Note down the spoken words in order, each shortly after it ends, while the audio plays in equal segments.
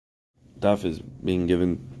daf is being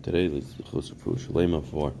given today. This is the Chosufru Shalema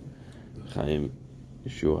for Chaim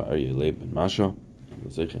Yeshua Aryeh Leib Ben Masha and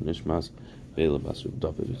Zecher Nishmas Bela Basur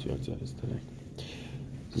David is today.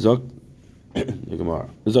 Zok the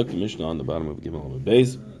Gemara. Zok the Mishnah on the bottom of Gimel Amud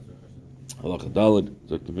Beis. Halacha Daled.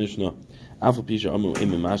 Zok the Mishnah. Afal Pisha Amu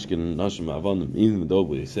Imi Mashkin Nashim Avadim. Even though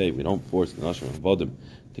we say we don't force the Nashim Avadim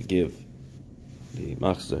to give the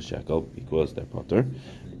machzah shekel because they're potter.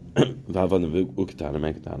 Just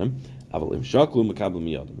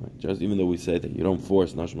even though we say that you don't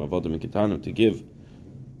force nashim avodim miketanim to give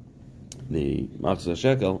the machzah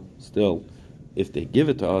shekel, still, if they give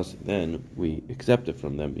it to us, then we accept it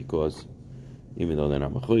from them because even though they're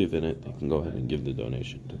not mechuyev in it, they can go ahead and give the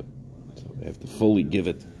donation to it. So they have to fully give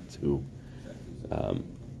it to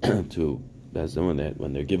that's the one that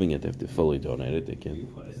when they're giving it, they have to fully donate it. They can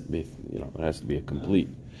be, it has to be a complete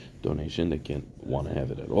donation. They can't want to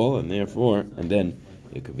have it at all, and then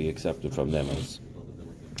it could be accepted from them as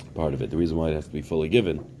part of it. The reason why it has to be fully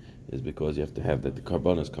given is because you have to have that the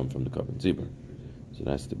karbanos come from the korban zibur, so it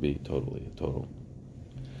has to be a total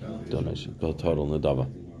donation, total nadava.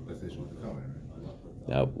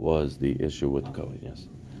 That was the issue with the kohen. Yes.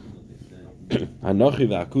 Hanochi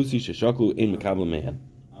v'akusi sheshaklu ein mekabel mehen.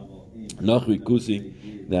 Nachri kusi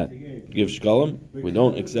that gives shkalim, we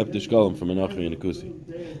don't accept the shkalim from a nachri and a kusi.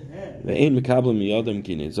 The ein mekabel miyadam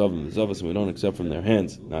kinei zavim the zavos, we don't accept from their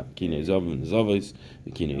hands, not kinei zavim the zavos,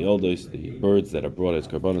 the kinei yoldos, the birds that are brought as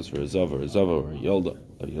karbanos for a zav or a yolda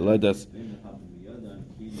or yoledas,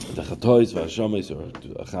 the chatois v'hashamis or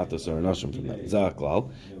a chatas or a nashim from that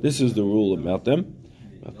zaklal. This is the rule about them,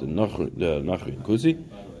 about the nachri and kusi.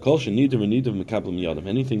 Kol shenidav and nidav mekabel miyadam.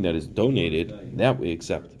 Anything that is donated, that we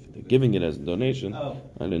accept. They're giving it as a donation,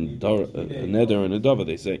 and in a neder and a dava,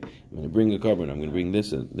 they say, I'm going to bring a carbon, I'm going to bring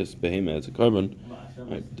this behemoth as a carbon.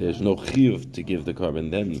 Right? There's no chiyuv to give the carbon,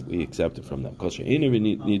 then we accept it from them. Kol she'einav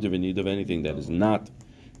nidav, anything that is not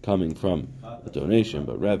coming from a donation,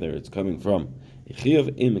 but rather it's coming from a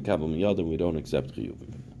chiyuv in mekabel miyadam, we don't accept chiyuv.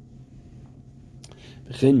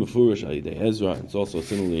 V'chein mefurish al-yidei Ezra, it's also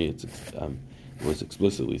similarly, it was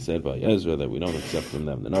explicitly said by Ezra that we don't accept from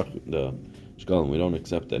them the shkalim, we don't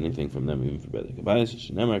accept anything from them, even for Bedek Abayis,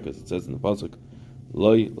 Shneimar, because it says in the pasuk,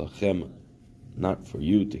 Loi lachem, not for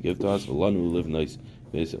you to give to us, v'lanu live nice,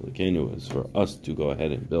 Beis Elokeinu, is for us to go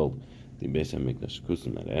ahead and build the Beis HaMikdash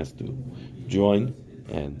Kusim, that has to join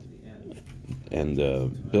and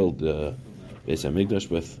build the Beis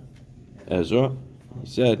HaMikdash with Ezra. He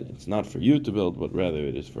said it's not for you to build, but rather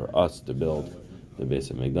it is for us to build the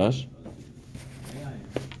Beis HaMikdash.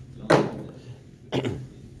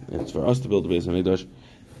 It's for us to build the Beis HaMikdash.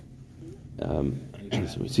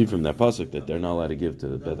 So we see from that pasuk that they're not allowed to give to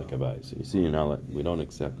the Bedek Abayis. So you see, we don't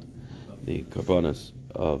accept the karbanos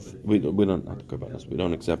of we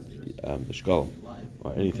don't accept the shkalim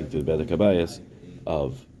or anything to the Bedek Abayis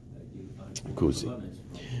of kusi.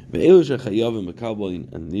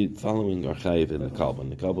 And the following are chayiv in the kalban.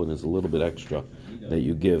 The kalban is a little bit extra that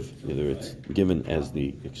you give, either it's given as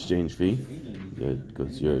the exchange fee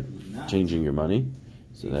because you're changing your money.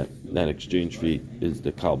 So that exchange fee is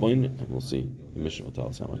the kalboin, and we'll see. The Mishnah will tell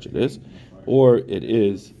us how much it is, or it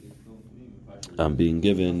is being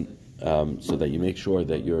given so that you make sure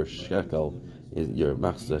that your shekel, your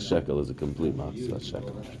machzah shekel, is a complete machzah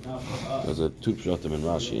shekel. There's a two pshatim in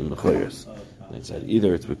Rashi in Mechoyers. They said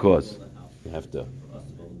either it's because you have to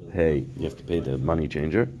pay the money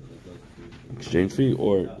changer exchange fee,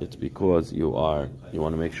 or it's because you want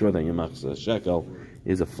to make sure that your machzah shekel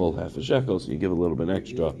is a full half a shekel, so you give a little bit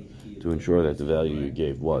extra to ensure that the value you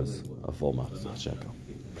gave was a full machzah shekel.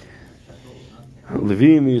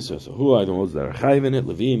 Leviim Yisrael. So who are the ones that are chayiv in it?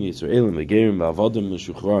 Leviim Yisraelim, Agerim, Vavodim,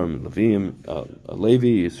 Meshuchrarim. Leviim, a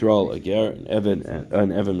Levi, Yisrael, a Ger, an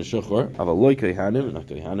Evan Meshuchrar. Aval loy Kohanim, not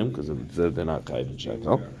Kohanim, because they're not chayiv in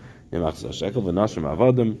shekel. Machzah shekel, v'nashim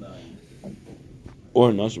Avodim, or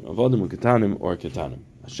nashim Avodim, Ketanim, or Ketanim.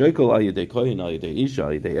 A shekel al yedei kohen, al yedei isha, al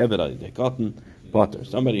yedei eved, al yedei katan. Potter,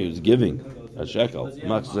 somebody who's giving a shekel,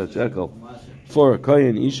 machzah shekel, for a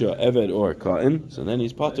kohen, isha, eved, or katan, so then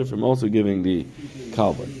he's potter from also giving the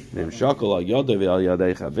kalban.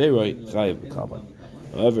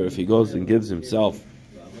 However, if he goes and gives himself,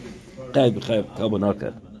 if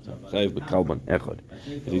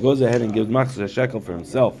he goes ahead and gives machzah shekel for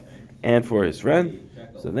himself and for his friend,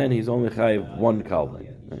 so then he's only chayiv one kalban.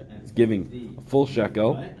 He's giving a full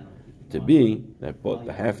shekel to be that both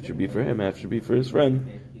the half should be for him, half should be for his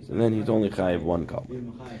friend. So then he's only chayiv one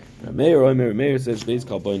kalban. Meir says base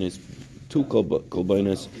kalbanis, two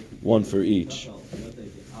kalbanis, one for each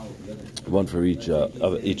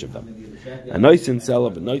of each of them. A nice in selah,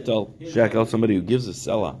 but noital shekel, somebody who gives a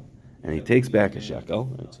selah and he takes back a shekel.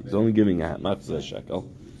 Right? So he's only giving a matzah shekel.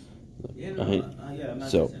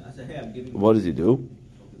 So what does he do?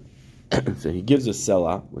 So he gives a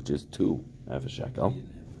selah, which is half a shekel,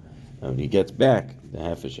 and when he gets back the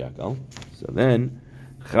half a shekel, so then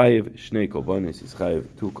chayiv shnei korbanos, is chayiv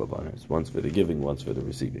 2 korbanos, once for the giving, once for the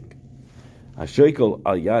receiving. Hashekel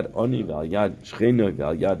al yad oni v'al yad shcheno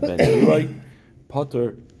v'al yad ben yiroi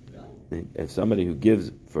potter. If somebody who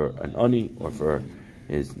gives for an ani or for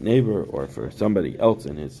his neighbor or for somebody else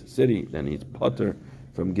in his city, then he's potter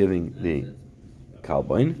from giving the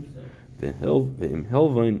kalbain. V'im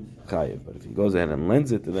hilvain chayiv. But if he goes ahead and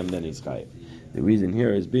lends it to them, then he's chayiv. The reason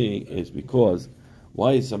here is because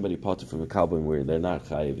why is somebody potter from a kalbain where they're not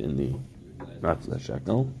chayiv in the matzah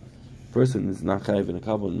shekel? Person is not chayiv in a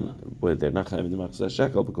kalbain where they're not chayiv in the matzah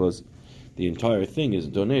shekel because the entire thing is a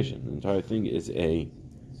donation. The entire thing is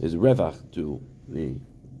revach to the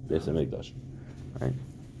Beis Hamikdash. Right?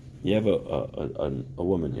 You have a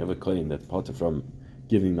woman, you have a kohen that's potter from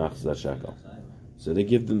giving matzah shekel. So they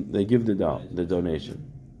give the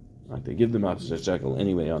donation. Right? They give the matzah shekel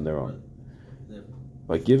anyway on their own.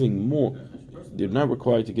 By giving more, they're not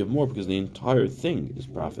required to give more because the entire thing is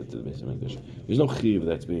profit to the Beis Hamikdash. There's no chiv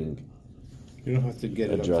that's being You don't have to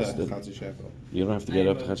get adjusted. It up to Chatzah shekel. You don't have to get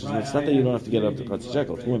up to Chatzah shekel. It's not that you don't have to get up to Chatzah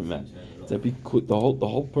shekel. It's more than that. It's that the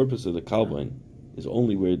whole purpose of the kalbain is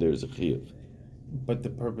only where there's a chiv. But the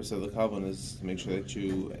purpose of the kalbain is to make sure that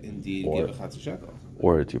you indeed give a Chatzah shekel.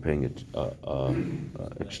 Or that you're paying an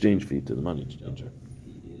exchange fee to the money changer.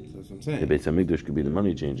 That's what I'm saying. The Beis Hamikdash could be the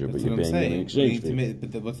money changer, That's but you're paying an exchange fee.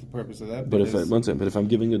 But what's the purpose of that? But if I'm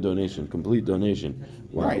giving a donation, complete donation,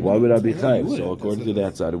 why would I be chayiv? So according to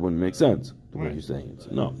that side, it wouldn't make sense the way you're saying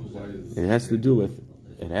it. No, it has to do with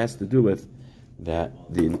that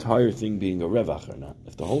the entire thing being a revach or not.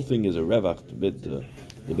 If the whole thing is a revach to bid the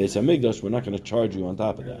Beis Hamikdash, we're not going to charge you on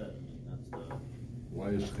top of that. Why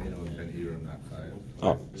is Shcheno and Ben Ira not chayiv?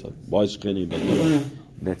 Oh, so why is Shcheno and Ben Ira?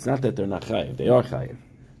 That's not that they're not chayiv. They are chayiv.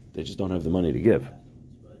 They just don't have the money to give.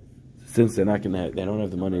 Since they don't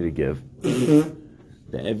have the money to give,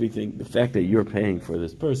 the fact that you're paying for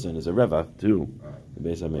this person is a revach to the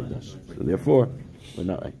Beis Hamikdash. So therefore, we're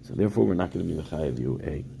not right. So therefore, we're not going to be mechayiv you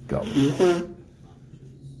a go.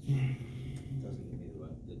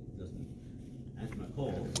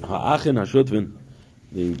 Ha'achin ha'shutvin,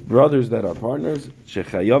 the brothers that are partners,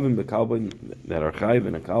 shechayavim bekalbain, that are chayiv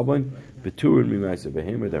in a kalbain, beturin mi'maiser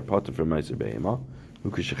behemer, they're potter from maiser behema.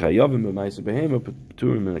 Ukeshechayavim b'maiser behema,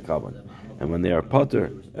 beturin in a kalbain. And when they are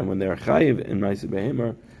potter, and when they are chayiv in maiser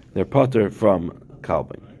behemer, they're potter from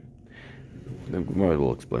kalbain. The Gemara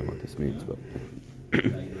will explain what this means, but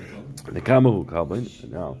the kamahu kalbain,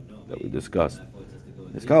 now that we discussed,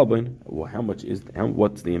 is kalbain. Well,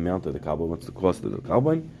 what's the amount of the kalbain? What's the cost of the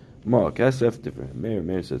kalbain? Ma kesef, different.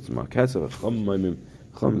 Meir says ma kesef.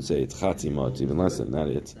 Chum say it's chatzi ma. It's even less than that.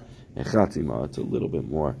 It's a chatzi ma. It's a little bit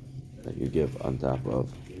more that you give on top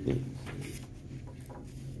of the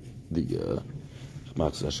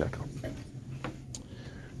matzah shekel.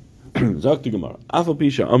 Zok the Gemara. Afal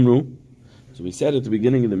pisha amru. So we said at the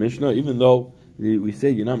beginning of the Mishnah, even though we say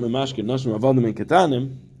you're not memashkin nashim avadim and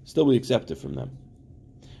ketanim, still we accept it from them.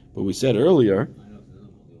 But we said earlier,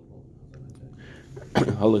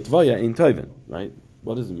 halitvaya in toivin, right?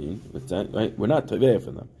 What does it mean? Right? We're not toivaya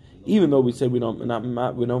from them, even though we say we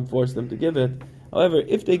don't force them to give it. However,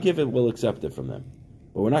 if they give it, we'll accept it from them.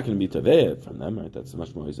 But we're not going to be toivaya from them, right? That's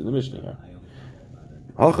much more easy in the Mishnah here.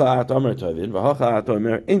 Hacha at omer toivin, v'hacha at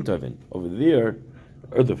omer in toivin. Over there,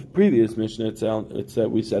 or the previous Mishnah, it said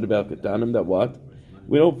we said about ketanim that what?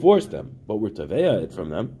 We don't force them, but we're toveya it from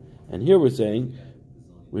them. And here we're saying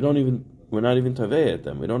we're not even toveya at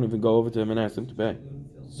them. We don't even go over to them and ask them to pay.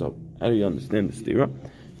 So how do you understand the stira?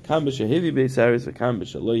 Kam b'shehevi beisaris v'kam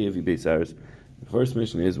b'shelo yevi beisaris. The first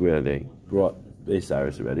Mishnah is where they brought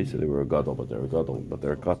beisaris already, so they were a gadol, but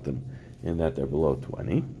they're a katan in that they're below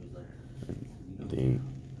 20.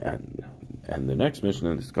 And the next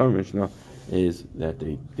Mishnah, this current Mishnah, is that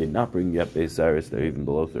they did not bring yet beisaris. They're even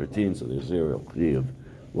below 13, so there's zero chiyuv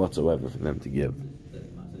whatsoever for them to give.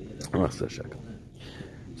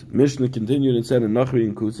 So Mishnah continued and said, in Nachri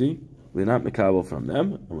and Kusi, we're not mekabel from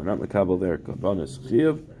them, and we're not mekabel their kabbanis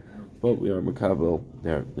chiyuv, but we are mekabel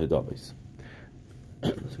their nedabis.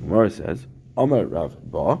 So Gemara says, Amar Rav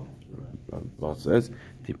Ba, Rav Ba says,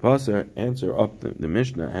 Tipaser, answer up the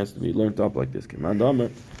Mishnah has to be learned up like this. Command Amar,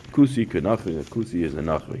 Kusi kenachri, the Kusi is a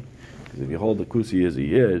nachri. Because if you hold the Kusi as a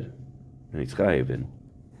yid, then he's chayiv in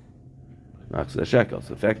matzah shekel. So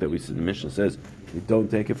the fact that the Mishnah says we don't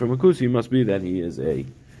take it from a Kusi must be that he is a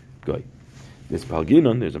goy. This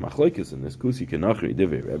palginon, there's a machlokes in this Kusi kenachri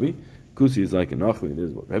divrei Rebbe. Kusi is like a Nachri. This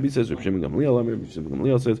is what Rabbi says. Rabbi Shimon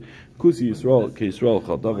Gamliel says, Kusi Yisrael, Yisrael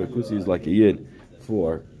Chal Davar. Kusi is like a Yid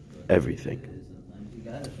for everything.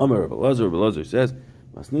 Amar Rabbi Lazar says,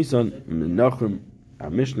 Masnisan Menachrim,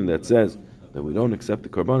 our Mishnah that says that we don't accept the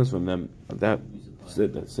korbanos from them, that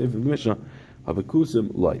safe of the Mishnah,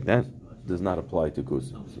 Habakusim, like that does not apply to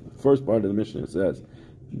Kusim. So the first part of the Mishnah says,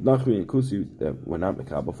 Nachri and Kusi, that we're not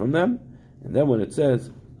mekabel from them, and then when it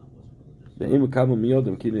says, the imekabel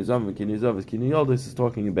miyodim kinizav and kinizav is kiniyol, this is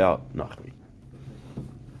talking about Nachri.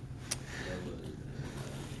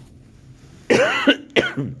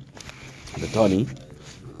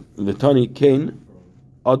 The Tani Cain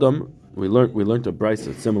Adam. We learned a brisa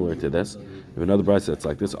that's similar to this. We have another brisa that's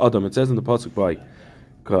like this. Adam. It says in the pasuk by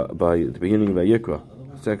the beginning of Vayikra.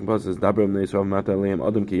 Second pasuk says Dabram Neisrav Mata Leim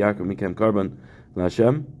Adam Ki Yaakov Mikem Karban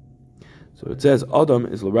LaHashem. So it says Adam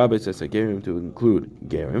is l'Rabbi says Gerim to include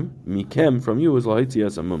Gerim. Mikem from you is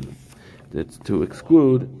l'Haitzias Amum. That's to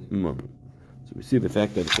exclude Mum. So we see the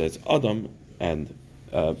fact that it says Adam and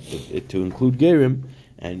it to include Gerim,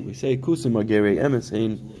 and we say Kusim are Gerei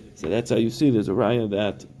Emesein. So that's how you see there's a raya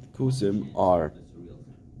that Kusim are,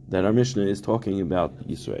 that our Mishnah is talking about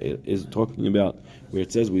Yisrael, is talking about where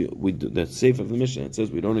it says we the safe of the Mishnah, it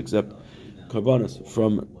says we don't accept korbanos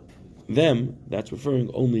from them. That's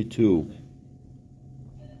referring only to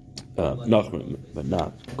Nachrim, but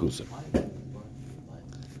not Kusim.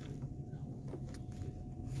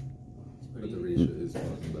 But the Reisha is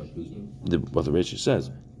talking about Kusim. What the Reisha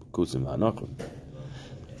says, Kusim not Nachrim.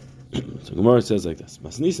 So Gemara says like this.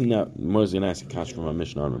 Masnisin now, Gemara is going to ask a catch from our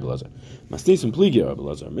Mishnah on Rabbi Lazar. Masnisin pligi Rabbi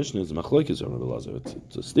Lazar. Our Mishnah is a machlokes on Rabbi Lazar.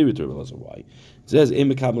 It's a steer to Rabbi Lazar. Why? It says Ein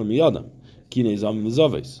mekabel miyadam kinei zam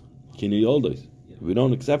v'zavis kinei yoldos. We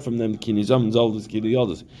don't accept from them kinei zam v'zavis kinei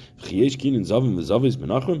yoldos. V'chiyesh kinei zam v'zavis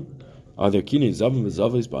b'nachrim. Are there kinei zam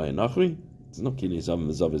v'zavis by a nachri? There's no kinei zam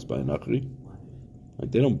v'zavis by a nachri.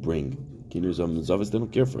 Like they don't bring kinei zam v'zavis. They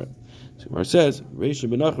don't care for it. So Gemara says Reisha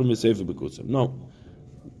b'nachrim is sefer b'kutzim. No.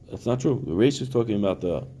 That's not true. The Reisha is talking about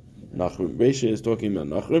the Nachrim. Reisha is talking about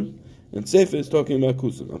Nachrim, and Sefer is talking about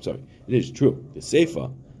Kusim. I'm sorry. It is true. The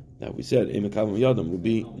Sefer that we said, Ein mekabel miyadam, would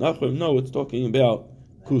be Nachrim. No, it's talking about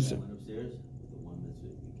Kusim.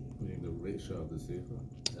 The Reisha of the Sefer?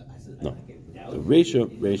 No. The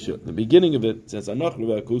Reisha, the beginning of it says, Anachrim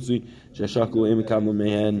about Kusi, Sheshaklu Ein mekabel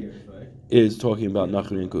mehen, is talking about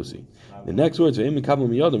Nachrim and Kusi. The next words, Ein mekabel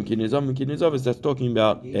miyadam, kinezam and kinezavis, that's talking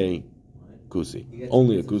about a Kusi.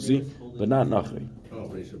 Only a Kusi, but not Nachri. Oh,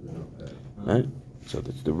 Reisha ben Right? So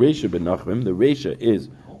that's the Reisha ben Nachrim. The Reisha is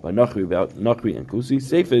by Nachri about Nachri and Kusi.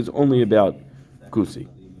 Sefer is only about Kusi.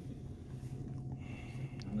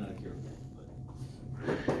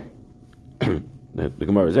 The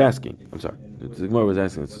Gemara is asking. I'm sorry. The Gemara was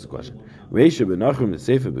asking this question. Reisha ben Nachrim is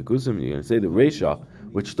Sefer ben Kusim. You're going to say the Reisha,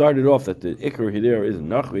 which started off that the Iker here is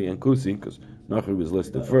Nachri and Kusi, because Nachri was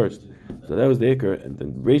listed first. So that was the Iker, and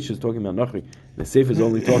then Reisha is talking about Nachri. The Sefer is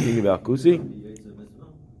only talking about Kusi.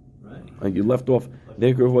 And you left off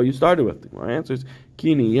the Iker of what you started with. My answer is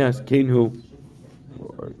Kini, yes, Kenhu,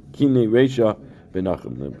 or Kini Reisha ben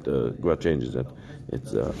Nachrim. The Gemara changes it.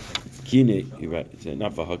 It's Kini, right? It's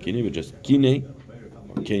not Vahakini, but just Kini,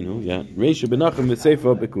 or Kenhu, yeah. Reisha ben Nachrim is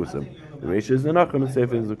Sefer bekusim. The Reisha is the Nachrim, the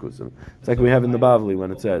Sefer is the Kusim. It's like we have in the Bavli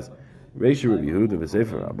when it says Reisha Rabbi Yehuda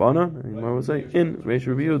v'Sefer Rabbana, and Gemara will say in Reisha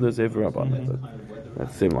Rabbi Yehuda Sefer Rabbana.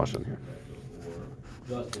 That's the same lashon here.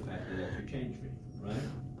 Just the fact that you changed it, right?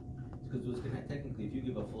 Because technically, if you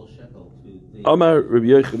give a full shekel to the Amar Rabbi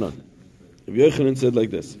Yochanan. Rabbi Yochanan said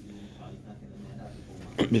like this.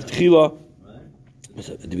 Mitchila,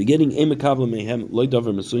 at the beginning, Ein mekabel mehem lo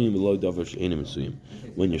davar mesuyim v'lo davar she'enim mesuyim.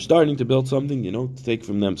 When you're starting to build something, you don't take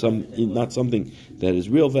from them not something that is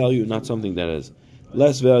real value, not something that is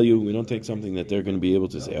less value. We don't take something that they're going to be able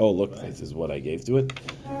to say, "Oh, look, this is what I gave to it,"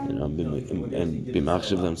 and be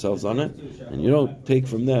machshav themselves on it. And you don't take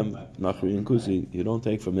from them Nachri and Kusi. You don't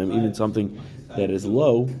take from them even something that is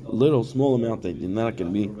low, little, small amount that you're not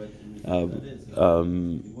going to be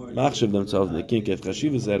machshav themselves, and they can't get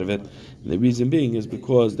chashivas out of it. And the reason being is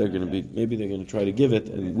because they're going to try to give it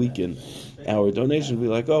and weaken our donation. Be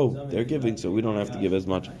like, oh, they're giving, so we don't have to give as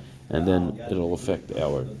much, and then it'll affect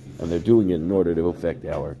our. And they're doing it in order to affect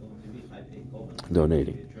our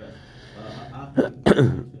donating.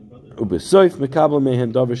 Ubesoif mekabel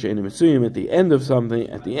mehen davar she'enim mesuyim. At the end of something,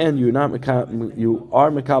 at the end you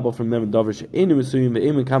are mekabel from them a davar she'enim mesuyim.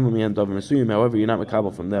 Ve'em mekabel mehen davar mesuyim. However, you're not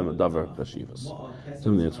mekabel from them a davar chashivas.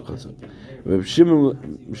 Something that's chassid. Reb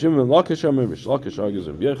Shimon Lakish Amar, Reb Lakish argues.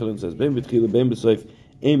 Reb Yochanan says, "Ben b'tchila, ben b'soif,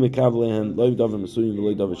 ein mekabel mehen lo davar mesuyim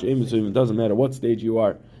v'lo davar she'enim mesuyim." It doesn't matter what stage you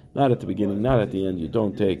are. Not at the beginning, not at the end. You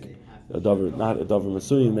don't take not a davar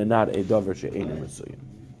mesuyim, and not a davar she'enim mesuyim.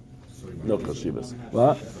 No kashivas.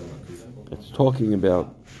 What? It's talking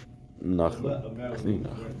about Nachman.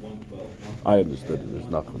 I understood it as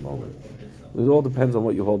Nachman only. It all depends on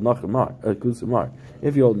what you hold Nachman Kusimar.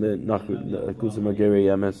 If you hold Kusimar Geri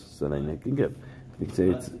Yemes, then I can give. You can say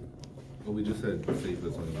it's. Well, we just said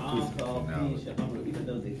Seifas on the Kusim, so now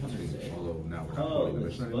we're not quoting the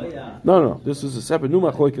Mishnah anymore. No. This is a separate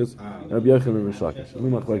Numach Loikas Rabbi Yochanan and Rish Lakish.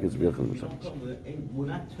 Numach Loikas Rabbi Yochanan and Rish Lakish.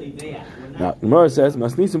 Now, Gemara says,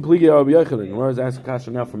 Masnisim Pligi Rabbi Yochanan. Gemara is asking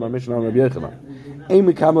Kasha now from our Mishnah on Rabbi Yochanan. Ein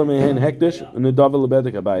Mikabel Mehen Hekdesh Nedavel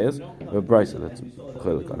Lebedek Abayas. Bryce, that's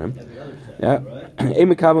Chelik on him. Yeah. Ein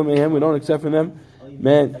Mikabel Mehen, we don't accept from them.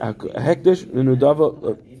 Man, Hekdesh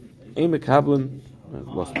Nedavel Ein Mikabel. I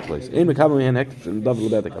lost the place. Ein Mikabel Mehen Hekdesh Nedavel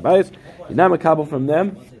Lebedek Abayas. You're not Mikabel from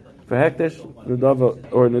them for Hekdesh Nedava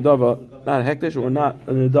or Nedava, not Hekdesh or not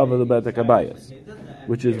a Nedava Lebedek Abayas,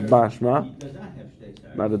 which is Bashma.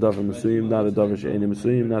 Not a davar mesuyim, not a davar she'enim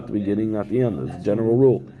mesuyim, not the beginning, not the end. It's a general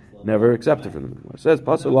rule. Never accept it from them. It says,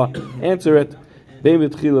 Pasala, answer it. Bein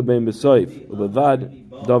b'tchila, bein b'soif, u'levad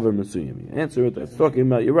davar mesuyim. Answer it. It's talking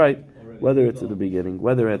about, you're right, whether it's at the beginning,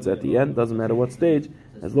 whether it's at the end, doesn't matter what stage,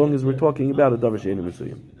 as long as we're talking about a davar she'enim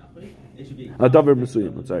mesuyim. A davar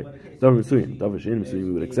mesuyim, I'm sorry. Davar mesuyim. Davar she'enim mesuyim,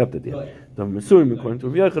 we would accept it. Davar mesuyim, according to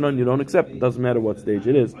Rabbi Yochanan, you don't accept it. Doesn't matter what stage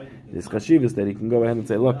it is. There's chashivas that he can go ahead and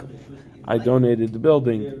say, look, I donated the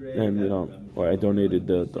building, and or I donated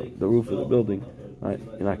the roof of the building. Right?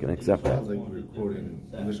 You're not going to accept that. It sounds like we're quoting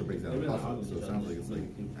the Mishnah breaks down the possible, so it sounds like it's like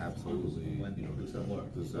absolutely,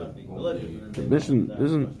 The mission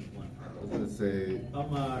isn't. I was going to say.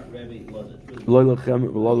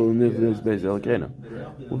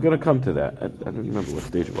 We're going to come to that. I don't remember what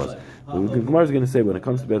stage it was. But the Gemara is going to say when it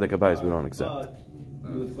comes to Bedek Abayis, we don't accept.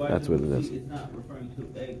 That's what it is.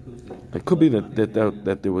 It could be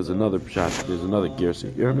that there was another pshat. There's another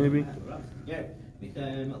girsi here, maybe.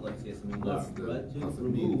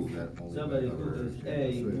 Somebody who is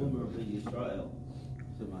a Mumer Yisrael.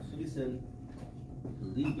 So Maslisin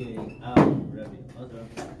leaving out Rabbi Azar,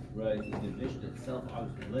 right? In the Mishnah itself,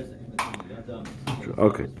 obviously,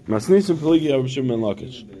 okay. Masnisim Peligi Rabbi Shimon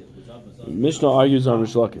Lakish. Mishnah argues on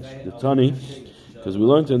Rish Lakish. The Tani, because we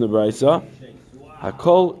learned in the Braysa.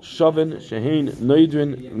 Hakol Shavin Shehin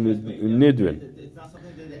Noidrin Nidrin.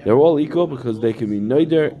 They're all equal because they can be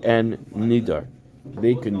Noider and Nidar.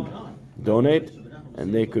 They can donate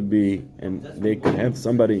and they could have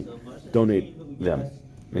somebody donate them.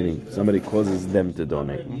 Meaning somebody causes them to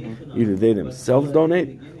donate. Either they themselves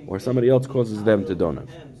donate or somebody else causes them to donate.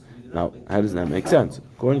 Now, how does that make sense?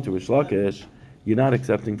 According to Rish Lakish, you're not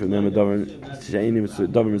accepting from them a davar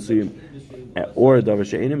mesuyim or a davar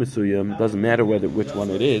she'enim mesuyim. Doesn't matter which one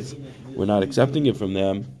it is. We're not accepting it from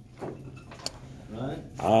them.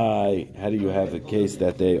 How do you have the case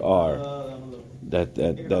that they are that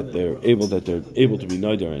they're able to be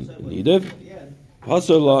neider and nidav?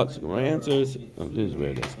 Pasala, so my answers. This is where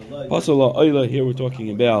it is. Pasala oila. Here we're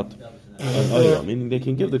talking about an oila, meaning they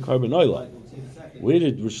can give the carbon oila. Where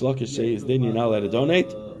did Rish Lakish say is then you're not allowed to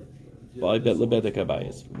donate? Well, I bet lebedek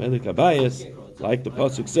abayis. Lebedek abayis, like the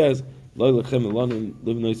pasuk says, we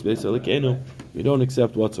don't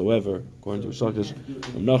accept whatsoever. According to Rish Lakish,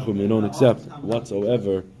 we don't accept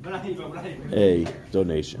whatsoever a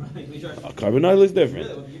donation. A carbon oil is different.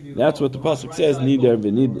 That's what the pasuk says. Nidar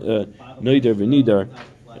v'nidar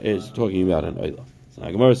is talking about an oila. So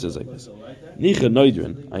Gemara says like this: Nicha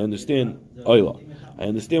noidrin. I understand oila. I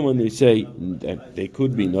understand when they say that they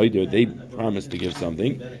could be noider, they promise to give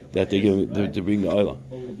something that they give to bring the oila.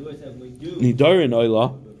 Nidar and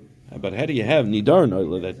oila, but how do you have nidar and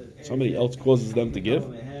oila that somebody else causes them to give?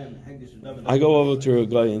 I go over to a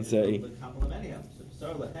guy and say,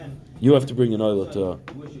 you have to bring an oila to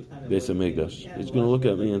Beis Hamikdash. He's going to look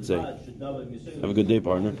at me and say, have a good day,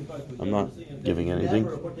 partner. I'm not giving anything.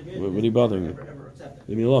 What are you bothering me?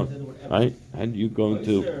 Leave me alone. Right? And you're going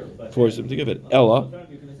to force him to give it. Ella.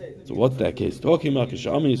 So what's that case? Talking about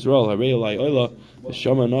Kishama Yisrael, Harei Elai Oila,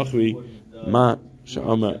 Shama Nachri, Ma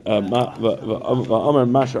Sha'amar, Va'amar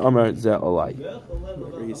Ma Sha'amar Ze Olai.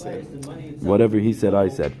 Whatever he said, I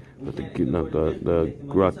said. But the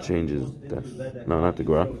Gra changes. No, not the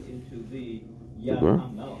Gra. The Gra?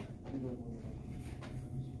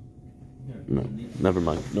 No, never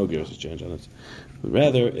mind. No gears has changed on this. But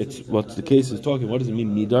rather, it's what the case is talking. What does it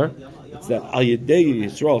mean, nidar? It's that Al Yedei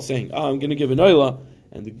Yisrael saying, I'm going to give an oila,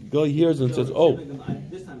 and the guy hears and says, I'm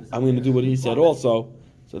going to do what he said also.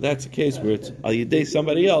 So that's a case where it's Al Yedei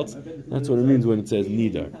somebody else. That's what it means when it says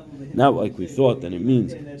nidar. Not like we thought that it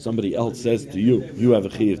means somebody else says to you, you have a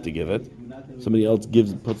chiyuv to give it. Somebody else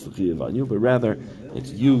puts the chiyuv on you, but rather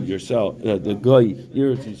it's you yourself, the guy,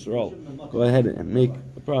 Eretz Yisrael, go ahead and make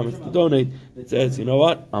a promise to donate. It says, you know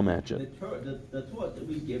what? I'll match it. The Torah that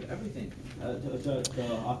we give everything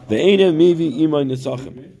The Eina Mivi Imay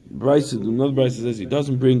Nesachim. Another Bryce says he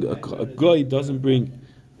doesn't bring a guy doesn't bring.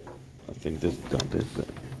 I think this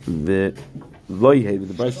the Loyhevi.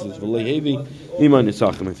 The Bryce says Loyhevi Imay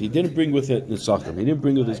Nesachim. If he didn't bring with it Nesachim, he didn't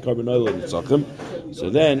bring with his carbon oil Nesachim. So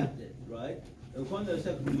then we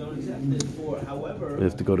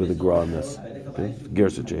have to go to the Gra on this. Okay,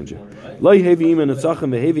 gears are changing. Loyhevi Imay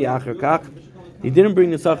Nesachim Vehevi Acher Kach. He didn't bring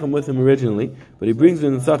the Nesachim with him originally, but he brings the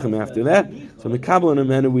Nesachim after that. So Mekabel and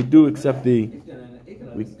Amanda, we do accept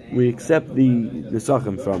we accept the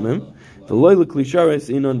Nesachim from him. The Loyla Klisharis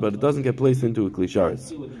Inon, but it doesn't get placed into a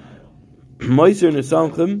Klisharis. Moiser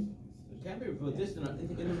Nesachim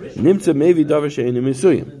Nimtza Mevi Davar She'enim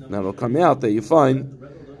Misuyim. Now it'll come out that you find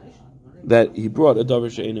that he brought a Davar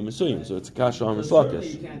She'enim Misuyim, so it's a Kasha on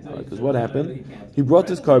Mislakish. Because what happened? He brought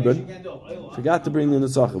this carbon, forgot to bring the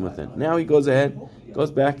Nesachim with him. Now he goes ahead,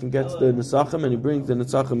 goes back and gets the Nesachim, and he brings the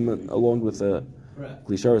Nesachim along with the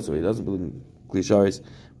Klisharis, so he doesn't bring Klisharis.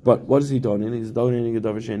 But what is he donating? He's donating a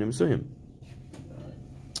Davar She'enim Misuyim.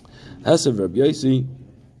 Hasav Rabbi Yosi.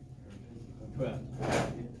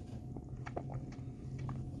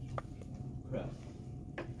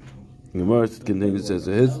 Gemara continues, says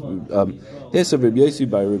his Rabbi Yosi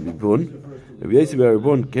by Rabbi Bun. Rabbi Yosi by Rabbi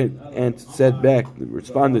Bun said back,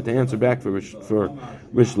 responded to answer back for Rish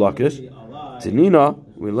Lakish. Tanina,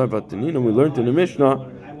 we learned about Tanina. We learned in the Mishnah,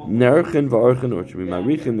 Nerchen va'archen, or should be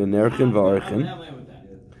Marichin the Nerchen va'archen.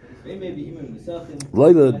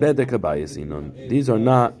 Loyla lebedek habayis inon. These are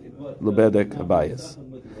not lebedek habayis.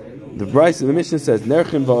 The Bryce in the Mishnah says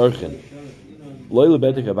Nerchen va'archen. Loyla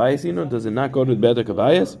lebedek habayis inon. Does it not go to the bedek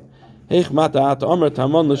habayis? What are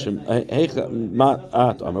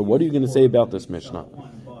you going to say about this Mishnah?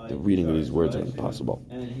 The reading of these words are impossible.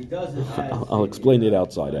 I'll explain it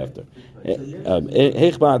outside after. We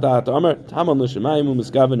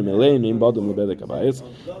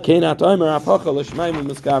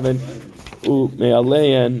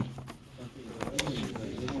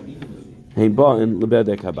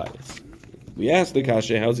asked the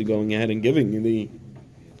Kasha, how's he going ahead and giving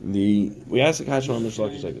we asked the Kasha on the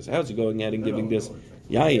Shlakish like this, how's he going ahead and giving this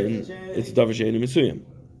Yayin? It's Davar She'enim Misuyim.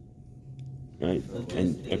 Right?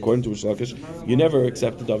 And according to Shlakish, you never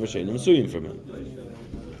accept the Davar She'enim Misuyim from him.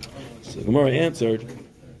 So Gemara answered,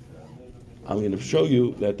 I'm going to show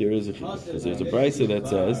you that there is a because there's a brisa that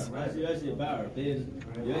says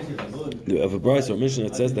you have a brisa or mission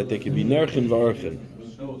that says that they can be nerchen v'archen.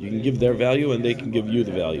 You can give their value and they can give you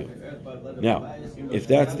the value. Now, if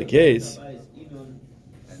that's the case,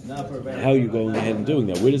 how are you going ahead and doing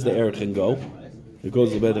that? Where does the erchen go? It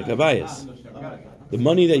goes to the bedek habayis. The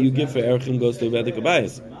money that you give for erchen goes to the bedek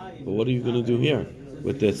habayis. But what are you going to do here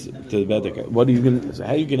with this to the bedek? What are you going? So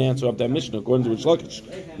how you can answer up that mission according to Rish Lakish?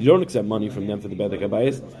 You don't accept money from them for the bedek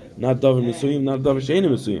habayis. Not davar misuyim, not davar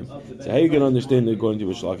she'enim misuyim. So how you can understand it according to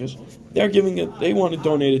Rish Lakish? They're giving it. They want to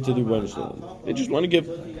donate it to the Rebbeinu Shalom. They just want to give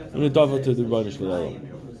an davar to the Rebbeinu Shalom.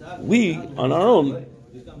 We on our own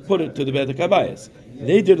put it to the bedek habayis.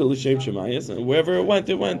 They did it l'shem shemayim, and wherever it went,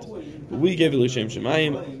 it went. But we gave it l'shem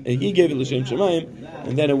shemayim, and he gave it l'shem shemayim,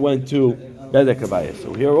 and then it went to bedek habayis.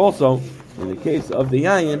 So here also, in the case of the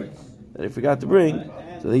yayin that I forgot to bring,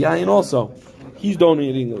 so the yayin also, he's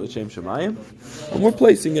donating it l'shem shemayim, and we're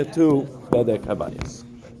placing it to bedek habayis.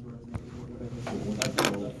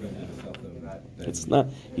 It's not.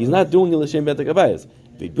 He's not doing it l'shem bedek habayis.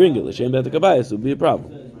 If he bring it l'shem bedek habayis, it would be a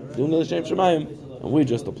problem. He's doing it l'shem shemayim, and we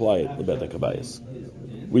just apply it to bedek habayis.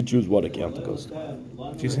 We choose what account it goes to.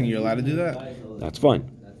 Do you think you're allowed to do that? That's fine.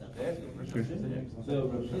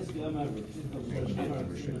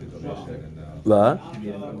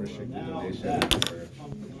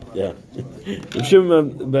 Yeah. Rav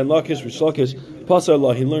Shimon ben Lakish, Rish Lakish, Pasar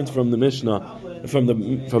Allah, he learned from the Mishnah, from the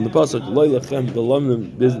pasuk Lo Lechem the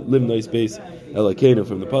Limnais Beis Elokeinu,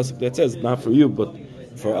 from the pasuk that says not for you but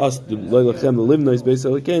for us, the Lo Lechem the Limnais Beis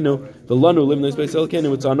Elokeinu, the Lanu Limnais Beis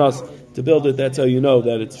Elokeinu, it's on us to build it. That's how you know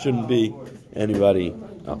that it shouldn't be anybody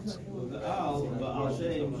else.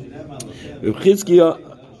 Reb Chizkiya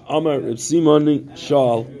Amar Reb Simon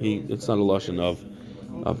Shal. It's not a lashon of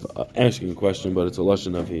asking a question, but it's a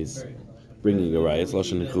lashon of he's bringing a raya. It's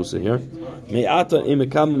lashon nechusa here. Me'ata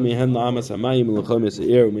imekam mehen la'amas hamayim l'chom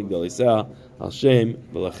yisir u'migdal yisah al shem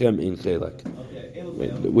v'lachem in chelak.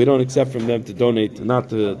 We don't accept from them to donate, not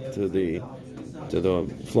to the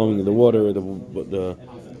flowing of the water or the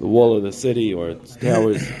wall of the city or its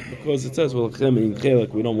towers, because it says v'lachem in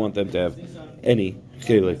chelak. We don't want them to have any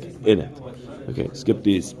chelak in it. Okay, skip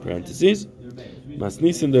these parentheses.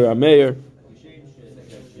 Masnisin der Rameir.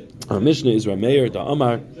 Our Mishnah is Rameir, the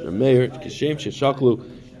Amar, Rameir, Kishem Sheshaklu,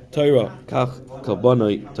 Torah, Kach,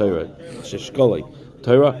 Kalbanoi, Torah, Sheshkolei,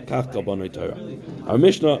 Torah, Kach, Kalbanoi, Torah. Our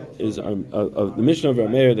Mishnah is the Mishnah of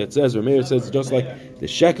Rameir that says, Rameir says, just like the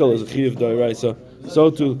shekel is a chiyuv d'oraisa, so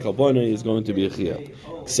too Kalbanoi is going to be a chiyuv.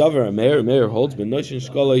 Ksaver Rameir holds, B'noshin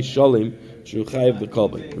Shkolei Shalim, Shu chayiv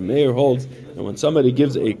b'kalban. Rameir holds, and when somebody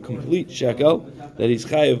gives a complete shekel, that he's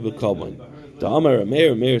chayiv b'kalban. The Amar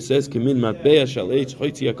Rameir says, "Kimin matbeya shalech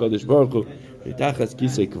choitzi Hakadosh Baruch Hu mitachas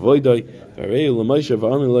kisei kvoidai v'arei l'Moshe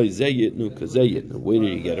v'ameloi zeyitnu kazeyitnu." Where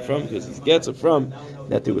did he get it from? Because he gets it from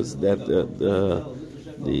that there was that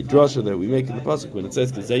the drasha that we make in the pasuk when it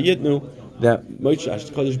says kazeyitnu, that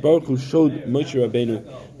Hakadosh Baruch Hu showed Moshe Rabbeinu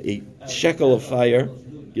a shekel of fire,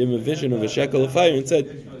 gave him a vision of a shekel of fire, and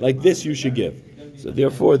said, "Like this you should give." So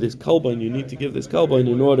therefore, this kalban, you need to give this kalban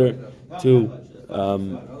in order to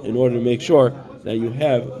make sure that you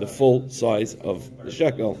have the full size of the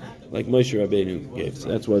shekel, like Moshe Rabbeinu gave. So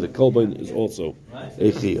that's why the kolban is also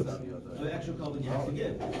a chiyuv.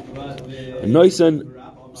 A noisan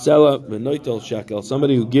sela v'noitel shekel,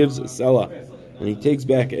 somebody who gives a sela and he takes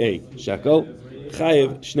back a shekel,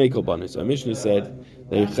 chayiv shnei kolbanis. Our Mishnah said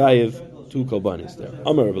that you chayiv 2 kolbanis there.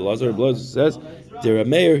 Amar Rabbi Lazar says, "Der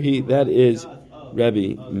Rameir that is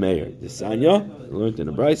Rabbi Meir. The Sanya learned in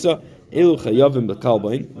the Brisa. Elu chayavim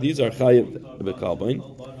b'kalbain. These are chayav b'kalbain.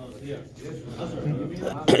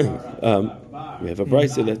 We have a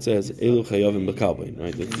brisa that says Elu chayavim b'kalbain.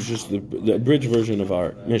 Right, that's just the abridged version of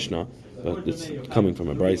our Mishnah, but it's coming from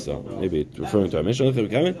a brisa. Maybe it's referring to our Mishnah.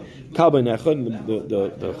 Kalbain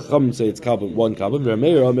echad. The Chum say it's kalbain, 1 kalbain.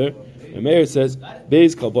 Rameir says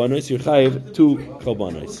beis kalbanos. You're chayav 2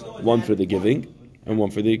 kalbanos. 1 for the giving and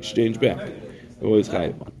 1 for the exchange back. Always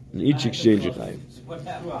chayav 1. In each exchange you chayav.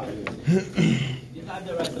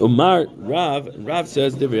 Umar Rav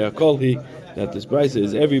says that this brisa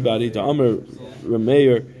is everybody. The Amar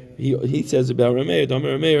Rameir, he says about Rameir. The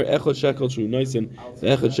Amar Rameir echad shekel shu noisin, the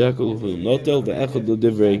echad shekel hu notel, the echad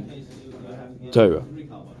l'divrei Torah.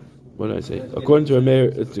 What did I say? According to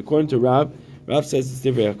Rameir, according to Rav says it's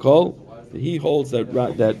divrei hakol. He holds that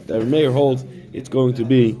Rameir holds it's going to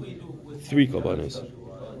be 3 kolbanos.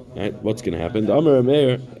 Right? What's going to happen? The Amar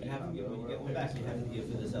Rameir.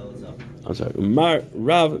 I'm sorry.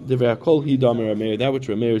 Rav divrei hakol hi d'Amar Rameir. That which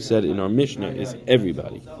Rameir said in our Mishnah is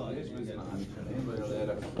everybody.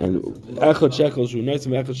 And echad shekel shu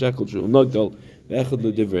noisim, echad shekel shu nogdal, echad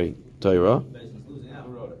l'divrei Torah.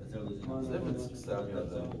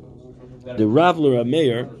 The Rav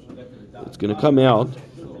l'Rameir, it's going to come out.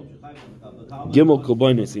 Gimel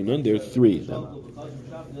kolbanos inun. There are 3 of them.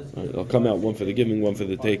 It'll come out 1 for the giving, 1 for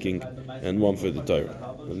the taking, and 1 for the Torah.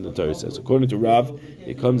 And the Torah says, according to Rav,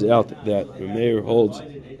 it comes out that Rameir holds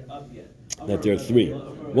that there are 3.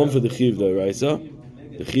 1 for the chiyuv d'oraisa,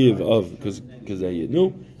 the chiyuv of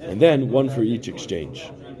kazayitnu, and then 1 for each exchange.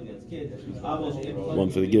 1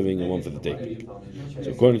 for the giving and 1 for the taking.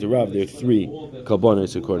 So according to Rav, there are 3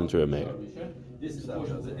 kalbanos according to Rameir.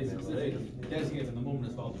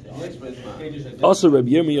 Also, Rabbi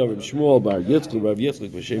Yirmiyah, Rabbi Shmuel, Bar Yitzchak, Rabbi Yitzchak,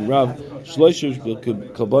 B'Shem Rav, Shloishush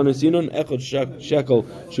Kalbanos Yinon, Echad Shekel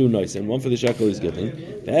Shu Nois, and 1 for the shekel he's giving,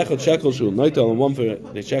 the Echad Shekel Shu Noitel, and 1 for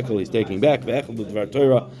the shekel he's taking back, the Echad L'Dvar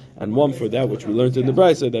Torah, and 1 for that which we learned in the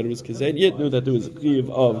Brisa, that it was Kazayin Yitnu, that there was a chiyuv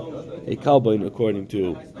of a kalbain according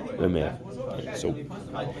to Rameir. So,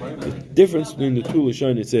 the difference between the 2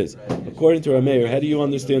 Lashonos is, according to Rameir, how do you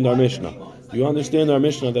understand our Mishnah? Do you understand our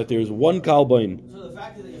Mishnah that there is 1 kalbain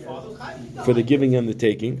for the giving and the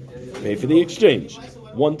taking, pay for the exchange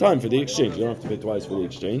 1 time for the exchange? You don't have to pay twice for the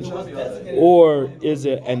exchange. Or is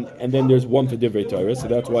it and then there's 1 for divrei Torah, so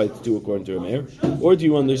that's why it's 2 according to Rameir? Or do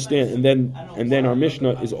you understand and then our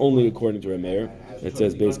Mishnah is only according to Rameir? It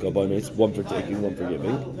says beis kalbanos, it's 1 for taking, 1 for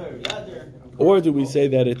giving. Or do we say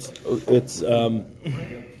that it's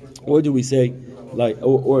or do we say like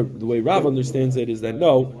or the way Rav understands it is that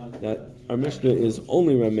no, that our Mishnah is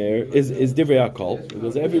only Rameir, is divrei hakol,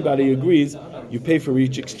 because everybody agrees you pay for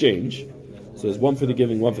each exchange. So there's 1 for the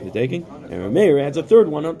giving, 1 for the taking, and Rameir adds a 3rd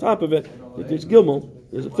one on top of it. If there's Gimel,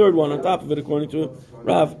 there's a 3rd one on top of it according to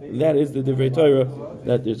Rav, and that is the divrei Torah,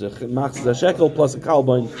 that there's a machzah shekel plus a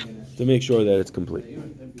kalbain to make sure that it's complete.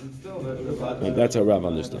 And that's how Rav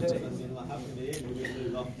understands it.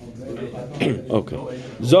 Okay.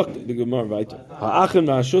 Zokt the Gemara weiter. Ha'achim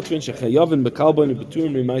na'ashutvin shechayavin bekalbain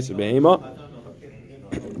beturim rimaisa behema.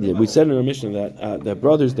 We said in our Mishnah that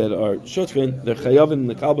brothers that are shutvin, they're chayavin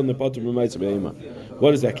the kalbain the patur rimaisa behema.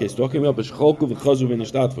 What is that case? Talking about b'shcholku v'chazu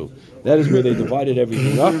v'nishtatfu. That is where they divided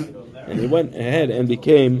everything up and they went ahead and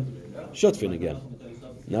became shutvin again.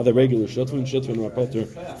 Now the regular Shutvin are potter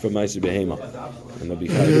from Meiser Behema. And they'll be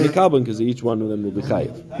chayiv in the Kabbalah because each one of them will be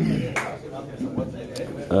chayiv.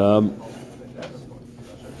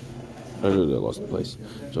 I lost the place.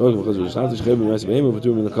 Shechayavim b'ma'aseh behema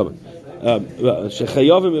b'turim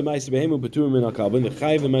min hakabin. The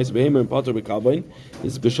chayiv b'ma'aseh behema and potter b'kabin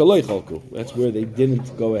is b'shaloi chalku. That's where they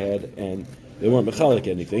didn't go ahead and they weren't mechalik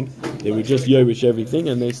anything. They were just yerush everything,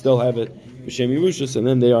 and they still have it b'shem yerushus, and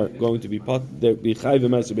then they are going to be they'll be chayiv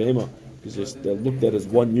b'ma'aseh behema because they're looked at as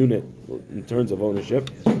one unit in terms of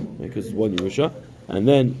ownership, because it's one yerusha, and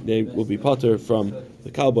then they will be potter from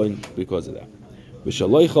the kabin because of that.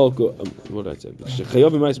 B'shaloi chalku, what did I say?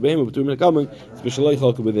 Shechayavim b'ma'aseh behema b'turim min hakabin. It's b'shaloi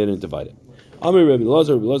chalku, but they didn't divide it. Amir Rabbi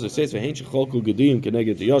Lazar says, "V'hein shechalku gedim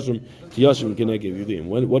keneged tiyashim keneged yudim."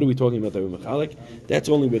 What are we talking about? The mechalik. That's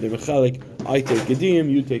only where the mechalik. I take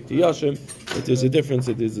gedim, you take tiyashim. There's a difference.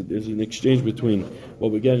 There's an exchange between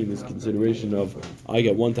what we're getting. This consideration of I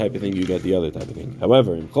get one type of thing, you get the other type of thing.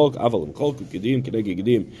 However, in chalk aval in chalku gedim keneged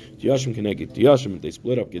gedim, tiyashim keneged tiyashim. They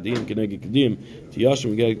split up gedim keneged gedim,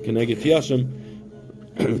 tiyashim keneged tiyashim.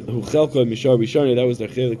 Who chelko mishar b'sharni, that was their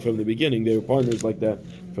chelik from the beginning. They were partners like that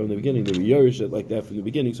from the beginning. They were yerush like that from the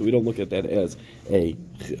beginning. So we don't look at that as being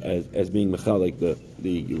mechalik the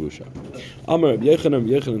yerusha. Amar Rabbi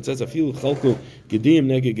Yochanan says afilu chelko gedim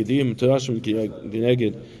neged gedim tiyashim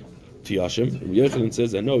neged tiyashim. Rabbi Yochanan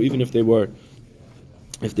says that no, even if they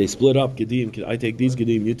split up gedim, I take these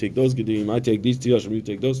gedim, you take those gedim, I take these tiyashim, you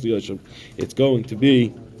take those tiyashim, it's going to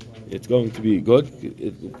be good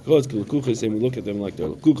because l'kuchas, and we look at them like they're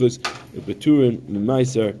l'kuchas, beturin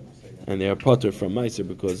meiser, and they are potter from meiser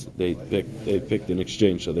because they picked an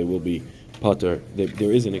exchange, so they will be potter.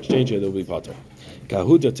 There is an exchange here; they will be potter.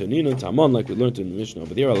 Kahuda tanina tamon, like we learned in the Mishnah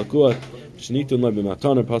over there. Alakua shnitun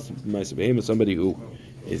lebimatana pas meiser behema. Somebody who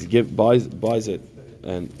buys it,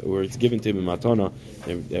 and where it's given to him in matana,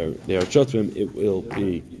 they are chotvim. It will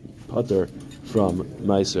be potter from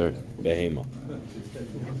meiser behema.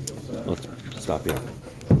 Let's stop here.